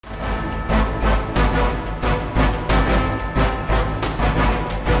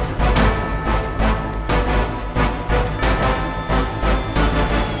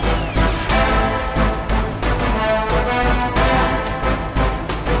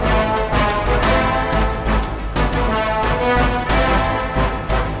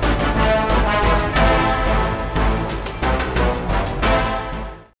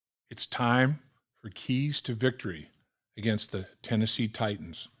time for keys to victory against the Tennessee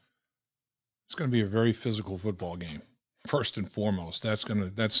Titans. It's going to be a very physical football game. First and foremost, that's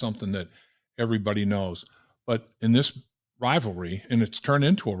something that everybody knows. But in this rivalry, and it's turned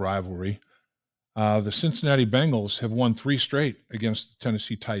into a rivalry, the Cincinnati Bengals have won 3 straight against the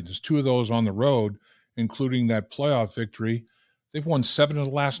Tennessee Titans. 2 of those on the road, including that playoff victory. They've won 7 of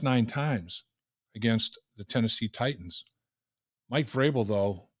the last 9 times against the Tennessee Titans. Mike Vrabel,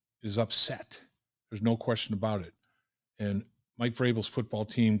 though, is upset. There's no question about it. And Mike Vrabel's football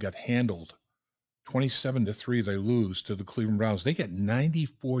team got handled 27-3. They lose to the Cleveland Browns. They get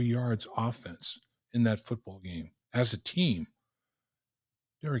 94 yards offense in that football game as a team.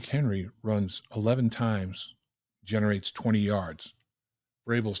 Derrick Henry runs 11 times, generates 20 yards.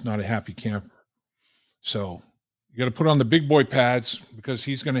 Vrabel's not a happy camper. So you got to put on the big boy pads because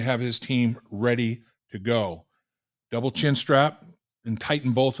he's going to have his team ready to go. Double chin strap and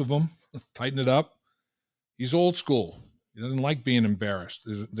tighten both of them. Tighten it up. He's old school. He doesn't like being embarrassed.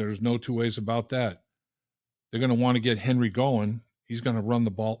 There's no two ways about that. They're going to want to get Henry going. He's going to run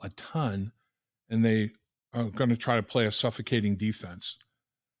the ball a ton, and they are going to try to play a suffocating defense.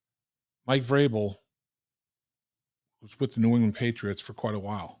 Mike Vrabel was with the New England Patriots for quite a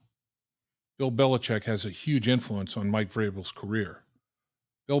while. Bill Belichick has a huge influence on Mike Vrabel's career.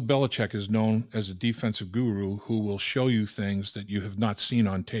 Bill Belichick is known as a defensive guru who will show you things that you have not seen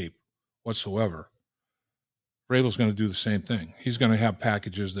on tape whatsoever. Vrabel's going to do the same thing. He's going to have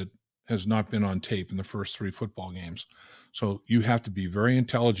packages that has not been on tape in the first 3 football games. So you have to be very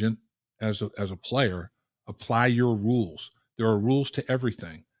intelligent as a player. Apply your rules. There are rules to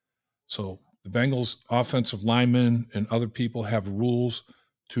everything. So the Bengals offensive linemen and other people have rules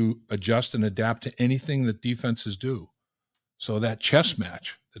to adjust and adapt to anything that defenses do. So that chess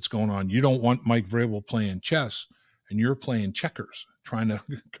match that's going on, you don't want Mike Vrabel playing chess and you're playing checkers, trying to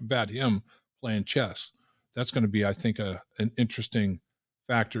combat him playing chess. That's going to be, I think, an interesting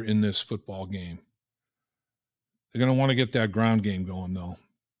factor in this football game. They're going to want to get that ground game going, though,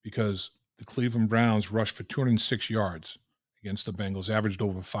 because the Cleveland Browns rushed for 206 yards against the Bengals, averaged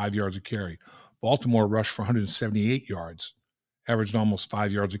over 5 yards a carry. Baltimore rushed for 178 yards, averaged almost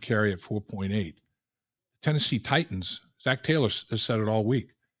 5 yards a carry at 4.8. Tennessee Titans, Zach Taylor has said it all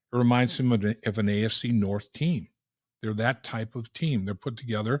week. It reminds him of an AFC North team. They're that type of team. They're put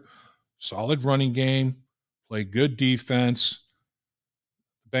together, solid running game, play good defense.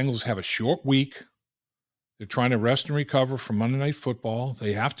 The Bengals have a short week. They're trying to rest and recover from Monday Night Football.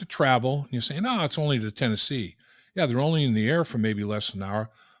 They have to travel. And you say, no, it's only to Tennessee. Yeah, they're only in the air for maybe less than an hour,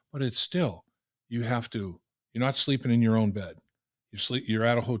 but it's still, you're not sleeping in your own bed. You're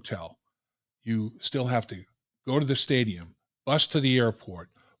at a hotel. You still have to go to the stadium, bus to the airport,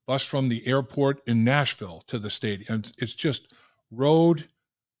 bus from the airport in Nashville to the stadium. It's just road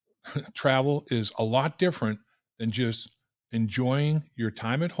travel is a lot different than just enjoying your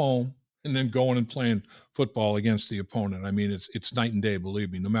time at home and then going and playing football against the opponent. I mean, it's night and day,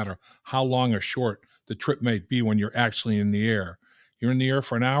 believe me, no matter how long or short the trip may be when you're actually in the air. You're in the air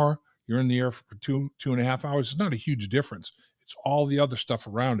for an hour, you're in the air for 2.5 hours. It's not a huge difference. It's all the other stuff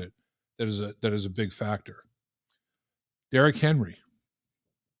around it that is a big factor. Derrick Henry.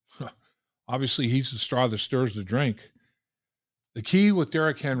 Obviously, he's the straw that stirs the drink. The key with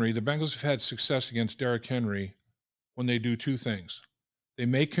Derrick Henry, the Bengals have had success against Derrick Henry when they do 2 things. They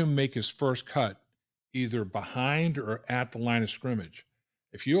make him make his first cut either behind or at the line of scrimmage.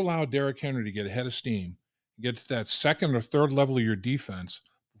 If you allow Derrick Henry to get ahead of steam, get to that second or third level of your defense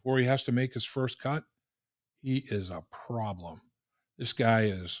before he has to make his first cut, he is a problem. This guy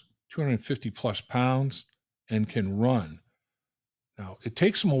is 250 plus pounds and can run. Now, it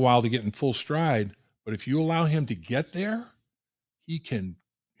takes him a while to get in full stride, but if you allow him to get there, he can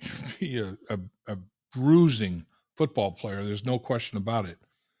be a bruising football player. There's no question about it.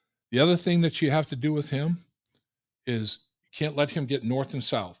 The other thing that you have to do with him is you can't let him get north and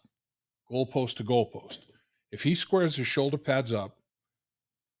south, goalpost to goalpost. If he squares his shoulder pads up,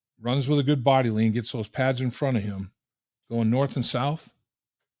 runs with a good body lean, gets those pads in front of him, going north and south,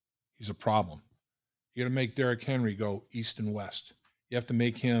 he's a problem. You got to make Derrick Henry go east and west. You have to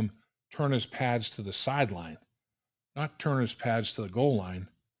make him turn his pads to the sideline, not turn his pads to the goal line,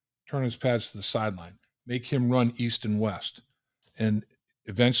 turn his pads to the sideline. Make him run east and west. And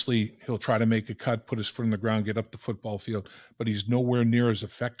eventually he'll try to make a cut, put his foot on the ground, get up the football field, but he's nowhere near as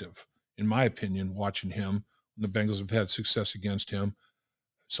effective, in my opinion, watching him. The Bengals have had success against him.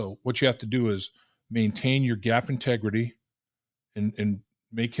 So what you have to do is maintain your gap integrity and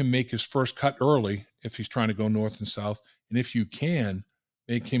make him make his first cut early if he's trying to go north and south. And if you can,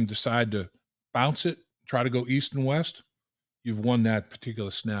 make him decide to bounce it, try to go east and west, you've won that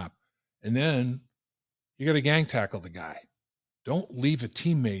particular snap. And then you got to gang tackle the guy. Don't leave a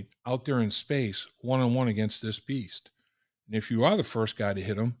teammate out there in space one-on-one against this beast. And if you are the first guy to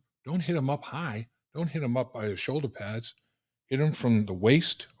hit him, don't hit him up high. Don't hit him up by his shoulder pads. Hit him from the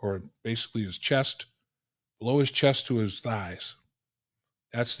waist or basically his chest, below his chest to his thighs.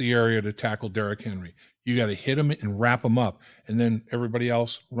 That's the area to tackle Derrick Henry. You got to hit him and wrap him up, and then everybody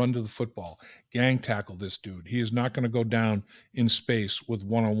else run to the football. Gang tackle this dude. He is not going to go down in space with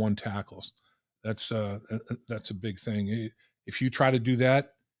one-on-one tackles. That's a big thing. If you try to do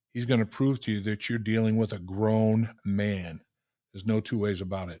that, he's going to prove to you that you're dealing with a grown man. There's no two ways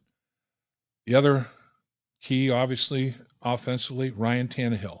about it. The other key, obviously, offensively, Ryan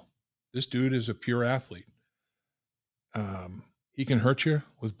Tannehill. This dude is a pure athlete. He can hurt you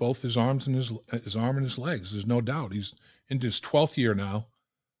with both his arms and his arm and his legs. There's no doubt. He's into his 12th year now.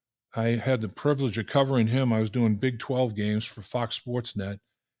 I had the privilege of covering him. I was doing Big 12 games for Fox Sports Net,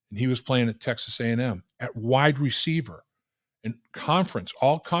 and he was playing at Texas A&M at wide receiver and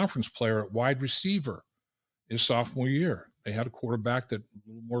all conference player at wide receiver his sophomore year. They had a quarterback that a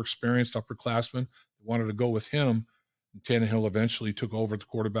little more experienced upperclassman wanted to go with him. And Tannehill eventually took over the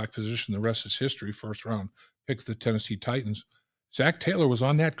quarterback position. The rest is history. First round pick of the Tennessee Titans. Zach Taylor was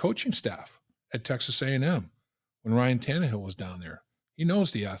on that coaching staff at Texas A&M when Ryan Tannehill was down there. He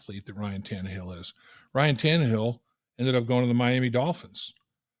knows the athlete that Ryan Tannehill is. Ryan Tannehill ended up going to the Miami Dolphins,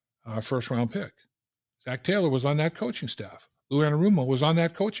 first round pick. Zach Taylor was on that coaching staff. Lou Anarumo was on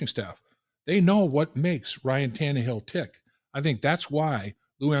that coaching staff. They know what makes Ryan Tannehill tick. I think that's why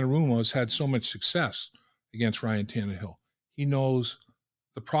Lou Anarumo has had so much success against Ryan Tannehill. He knows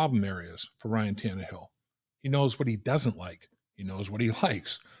the problem areas for Ryan Tannehill. He knows what he doesn't like. He knows what he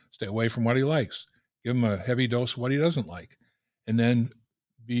likes. Stay away from what he likes. Give him a heavy dose of what he doesn't like. And then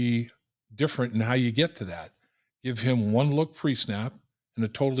be different in how you get to that. Give him one look pre-snap and a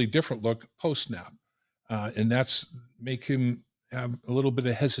totally different look post-snap. And that's make him have a little bit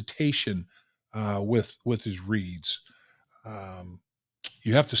of hesitation with his reads.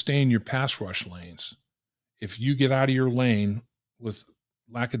 You have to stay in your pass rush lanes. If you get out of your lane with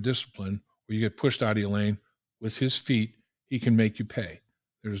lack of discipline, or you get pushed out of your lane with his feet, he can make you pay.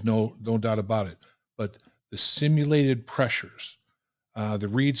 There's no doubt about it. But the simulated pressures, the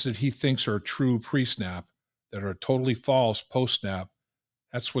reads that he thinks are true pre-snap that are totally false post-snap,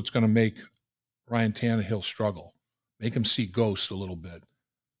 that's what's going to make Ryan Tannehill struggle, make him see ghosts a little bit.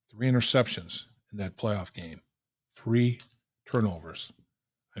 3 interceptions in that playoff game, 3 turnovers.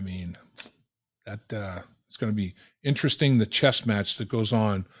 I mean, that it's going to be interesting, the chess match that goes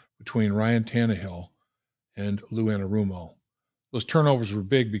on between Ryan Tannehill and Lou Anarumo. Those turnovers were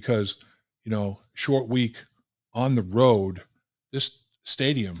big because, short week on the road, this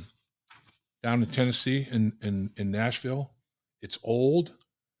stadium down in Tennessee in Nashville, it's old.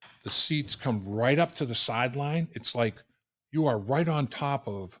 The seats come right up to the sideline. It's like you are right on top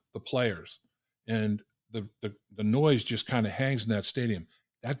of the players, and the noise just kind of hangs in that stadium.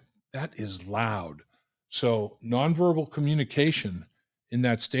 That is loud. So nonverbal communication in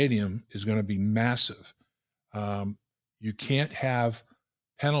that stadium is going to be massive. You can't have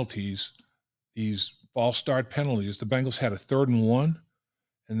penalties, these false start penalties. The Bengals had a 3rd and 1,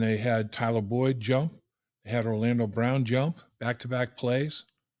 and they had Tyler Boyd jump. They had Orlando Brown jump, back-to-back plays.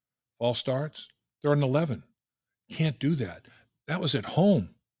 False starts, 3rd and 11. Can't do that. That was at home.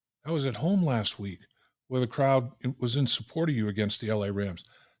 That was at home last week where the crowd was in support of you against the LA Rams.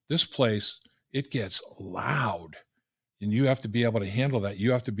 This place, it gets loud, and you have to be able to handle that.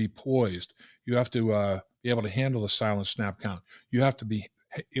 You have to be poised. You have to be able to handle the silent snap count. You have to be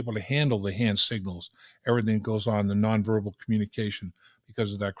able to handle the hand signals, everything that goes on, the nonverbal communication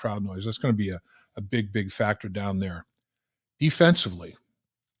because of that crowd noise. That's going to be a big, big factor down there. Defensively,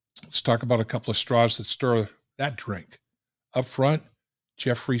 let's talk about a couple of straws that stir that drink. Up front,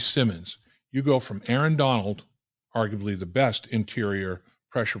 Jeffrey Simmons. You go from Aaron Donald, arguably the best interior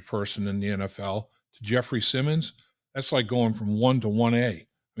pressure person in the NFL, to Jeffrey Simmons. That's like going from 1 to 1A. I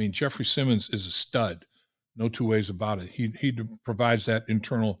mean, Jeffrey Simmons is a stud. No two ways about it. He provides that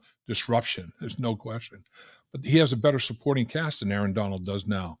internal disruption. There's no question. But he has a better supporting cast than Aaron Donald does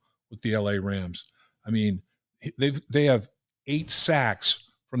now with the LA Rams. I mean, they have 8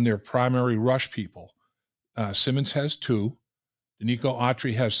 sacks from their primary rush people. Simmons has 2. Danico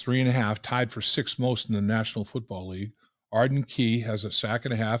Autry has 3.5, tied for 6th most in the National Football League. Arden Key has a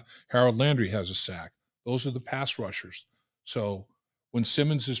 1.5 sacks. Harold Landry has a sack. Those are the pass rushers. So when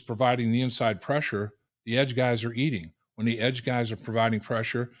Simmons is providing the inside pressure, the edge guys are eating. When the edge guys are providing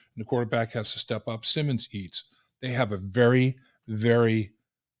pressure and the quarterback has to step up, Simmons eats. They have a very, very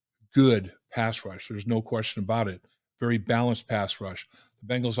good pass rush. There's no question about it. Very balanced pass rush.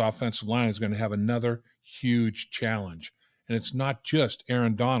 the Bengals offensive line is going to have another huge challenge. And it's not just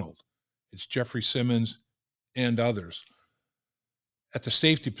Aaron Donald, it's Jeffrey Simmons and others. At the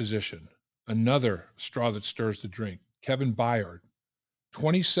safety position, another straw that stirs the drink. Kevin Byard,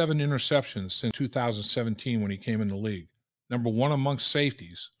 27 interceptions since 2017 when he came in the league. Number one amongst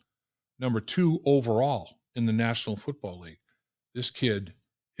safeties, number two overall in the National Football League. This kid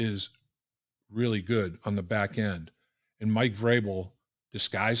is really good on the back end. And Mike Vrabel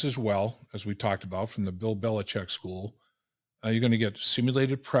disguises well, as we talked about from the Bill Belichick school. You're going to get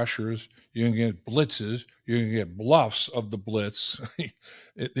simulated pressures. You're going to get blitzes. You're going to get bluffs of the blitz.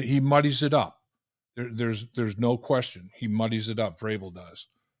 He muddies it up. There's no question. He muddies it up. Vrabel does.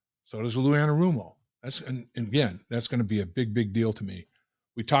 So does Lou Anarumo. And again, that's going to be a big deal to me.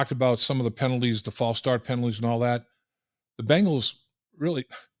 We talked about some of the penalties, the false start penalties and all that. The Bengals really,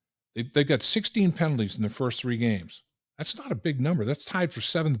 they've got 16 penalties in the first 3 games. That's not a big number. That's tied for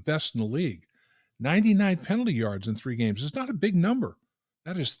 7th best in the league. 99 penalty yards in 3 games is not a big number.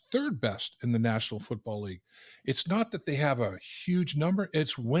 That is 3rd best in the National Football League. It's not that they have a huge number.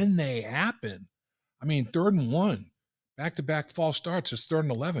 It's when they happen. I mean, 3rd and 1, back-to-back false starts is 3rd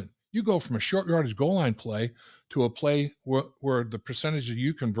and 11. You go from a short yardage goal line play to a play where the percentage of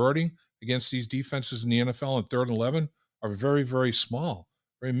you converting against these defenses in the NFL on 3rd and 11 are very, very small,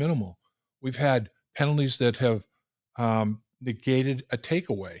 very minimal. We've had penalties that have negated a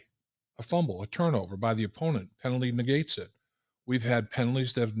takeaway, a fumble, a turnover by the opponent. Penalty negates it. We've had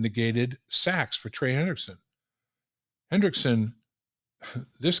penalties that have negated sacks for Trey Hendrickson. Hendrickson,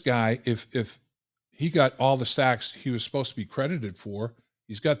 this guy, if he got all the sacks he was supposed to be credited for,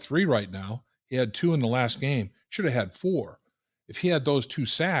 he's got 3 right now. He had 2 in the last game. Should have had 4. If he had those 2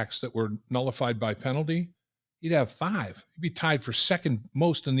 sacks that were nullified by penalty, he'd have 5. He'd be tied for 2nd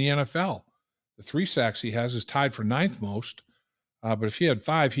most in the NFL. The 3 sacks he has is tied for 9th most. But if he had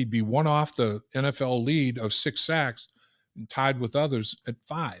 5, he'd be 1 off the NFL lead of 6 sacks and tied with others at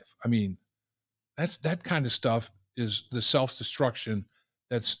 5. I mean, that kind of stuff is the self-destruction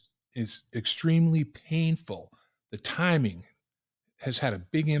is extremely painful. The timing has had a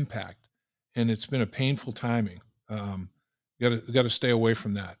big impact, and it's been a painful timing. You got to stay away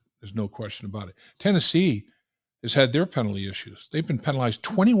from that. There's no question about it. Tennessee has had their penalty issues. They've been penalized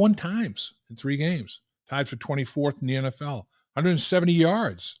 21 times in 3 games, tied for 24th in the NFL. 170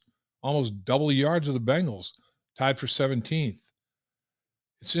 yards, almost double the yards of the Bengals, tied for 17th.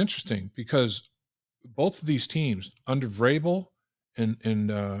 It's interesting because both of these teams, under Vrabel and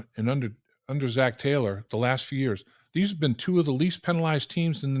under Zach Taylor, the last few years, these have been 2 of the least penalized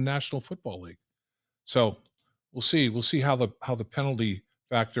teams in the National Football League. So we'll see. We'll see how the penalty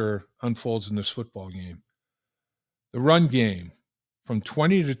factor unfolds in this football game. The run game. From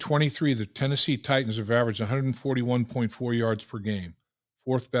 20 to 23, the Tennessee Titans have averaged 141.4 yards per game,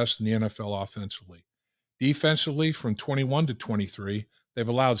 4th best in the NFL offensively. Defensively, from 21 to 23, they've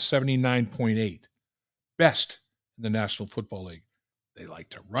allowed 79.8, best in the National Football League. They like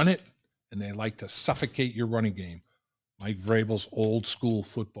to run it, and they like to suffocate your running game. Mike Vrabel's old school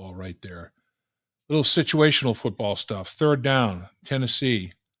football right there. Little situational football stuff. 3rd down,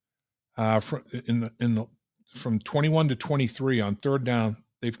 Tennessee. From 21 to 23 on 3rd down,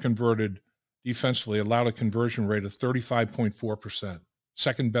 they've converted defensively, allowed a conversion rate of 35.4%,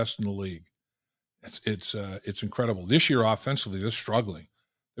 2nd best in the league. It's incredible. This year offensively, they're struggling.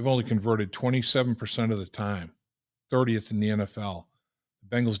 They've only converted 27% of the time, 30th in the NFL. The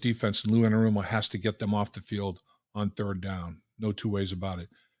Bengals defense and Lou Anarumo has to get them off the field on 3rd down. No 2 ways about it.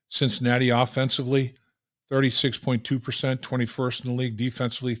 Cincinnati offensively, 36.2%, 21st in the league.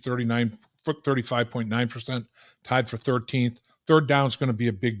 Defensively, 35.9%, tied for 13th. 3rd down is going to be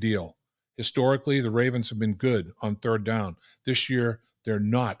a big deal. Historically, the Ravens have been good on 3rd down. This year, they're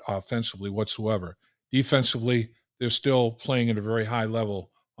not offensively whatsoever. Defensively, they're still playing at a very high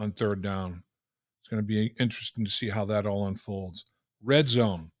level on 3rd down. It's going to be interesting to see how that all unfolds. Red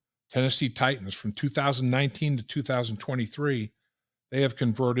zone, Tennessee Titans from 2019 to 2023, they have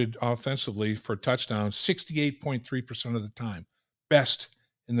converted offensively for touchdowns 68.3% of the time. Best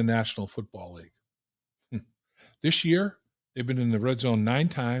in the National Football League. This year, they've been in the red zone 9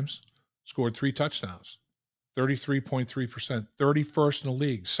 times, scored 3 touchdowns, 33.3%, 31st in the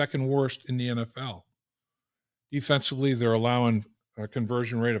league, 2nd worst in the NFL. Defensively, they're allowing a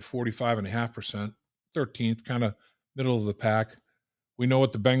conversion rate of 45.5%, 13th, kind of middle of the pack. We know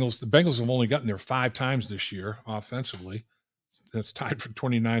what the Bengals have only gotten there 5 times this year offensively. That's tied for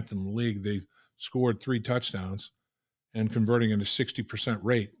 29th in the league. They scored 3 touchdowns and converting at a 60%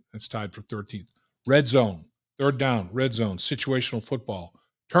 rate. That's tied for 13th. Red zone, 3rd down, red zone, situational football,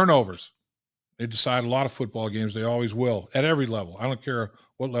 turnovers. They decide a lot of football games. They always will, at every level. I don't care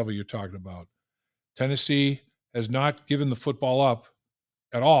what level you're talking about. Tennessee has not given the football up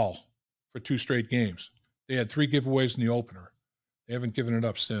at all for 2 straight games. They had 3 giveaways in the opener. They haven't given it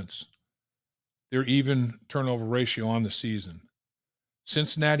up since. Their even turnover ratio on the season.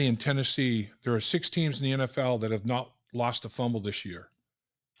 Cincinnati and Tennessee, there are 6 teams in the NFL that have not lost a fumble this year.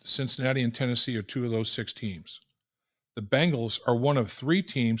 Cincinnati and Tennessee are 2 of those 6 teams. The Bengals are one of 3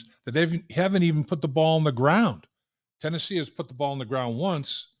 teams that haven't even put the ball on the ground. Tennessee has put the ball on the ground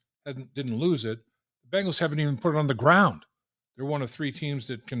once, didn't lose it. The Bengals haven't even put it on the ground. They're one of 3 teams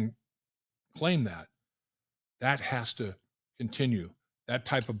that can claim that. That has to continue. That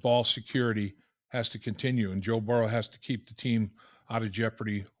type of ball security has to continue, and Joe Burrow has to keep the team out of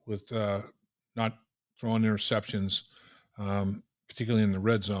jeopardy with not throwing interceptions, particularly in the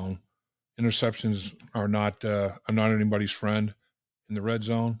red zone. Interceptions are not anybody's friend in the red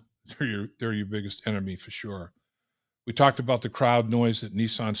zone. They're your biggest enemy for sure. We talked about the crowd noise at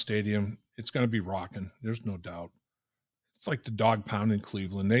Nissan Stadium. It's going to be rocking. There's no doubt. It's like the dog pound in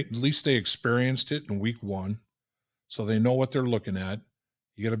Cleveland. At least they experienced it in week 1, so they know what they're looking at.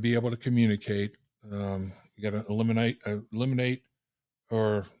 You got to be able to communicate. You got to eliminate,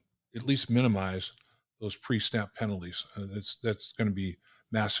 or at least minimize those pre-snap penalties. That's going to be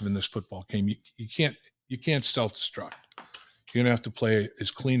massive in this football game. You can't self-destruct. You're going to have to play as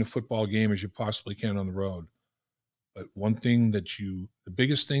clean a football game as you possibly can on the road. But the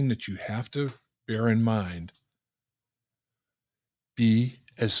biggest thing that you have to bear in mind, be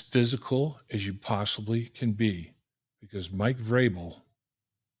as physical as you possibly can be, because Mike Vrabel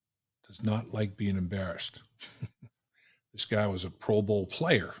does not like being embarrassed. This guy was a Pro Bowl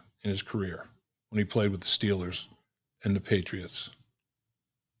player in his career when he played with the Steelers and the Patriots.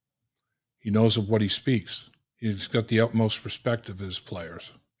 He knows of what he speaks. He's got the utmost respect of his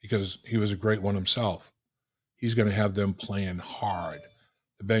players because he was a great one himself. He's going to have them playing hard.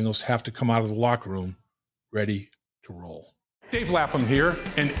 The Bengals have to come out of the locker room ready to roll. Dave Lapham here,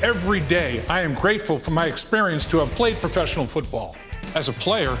 and every day I am grateful for my experience to have played professional football. As a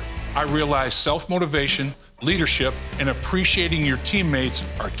player, I realize self-motivation, leadership, and appreciating your teammates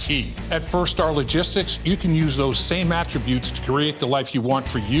are key. At First Star Logistics, you can use those same attributes to create the life you want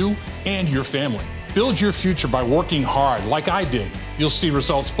for you and your family. Build your future by working hard like I did. You'll see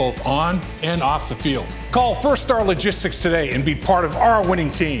results both on and off the field. Call First Star Logistics today and be part of our winning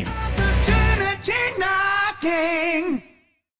team. Opportunity knocking.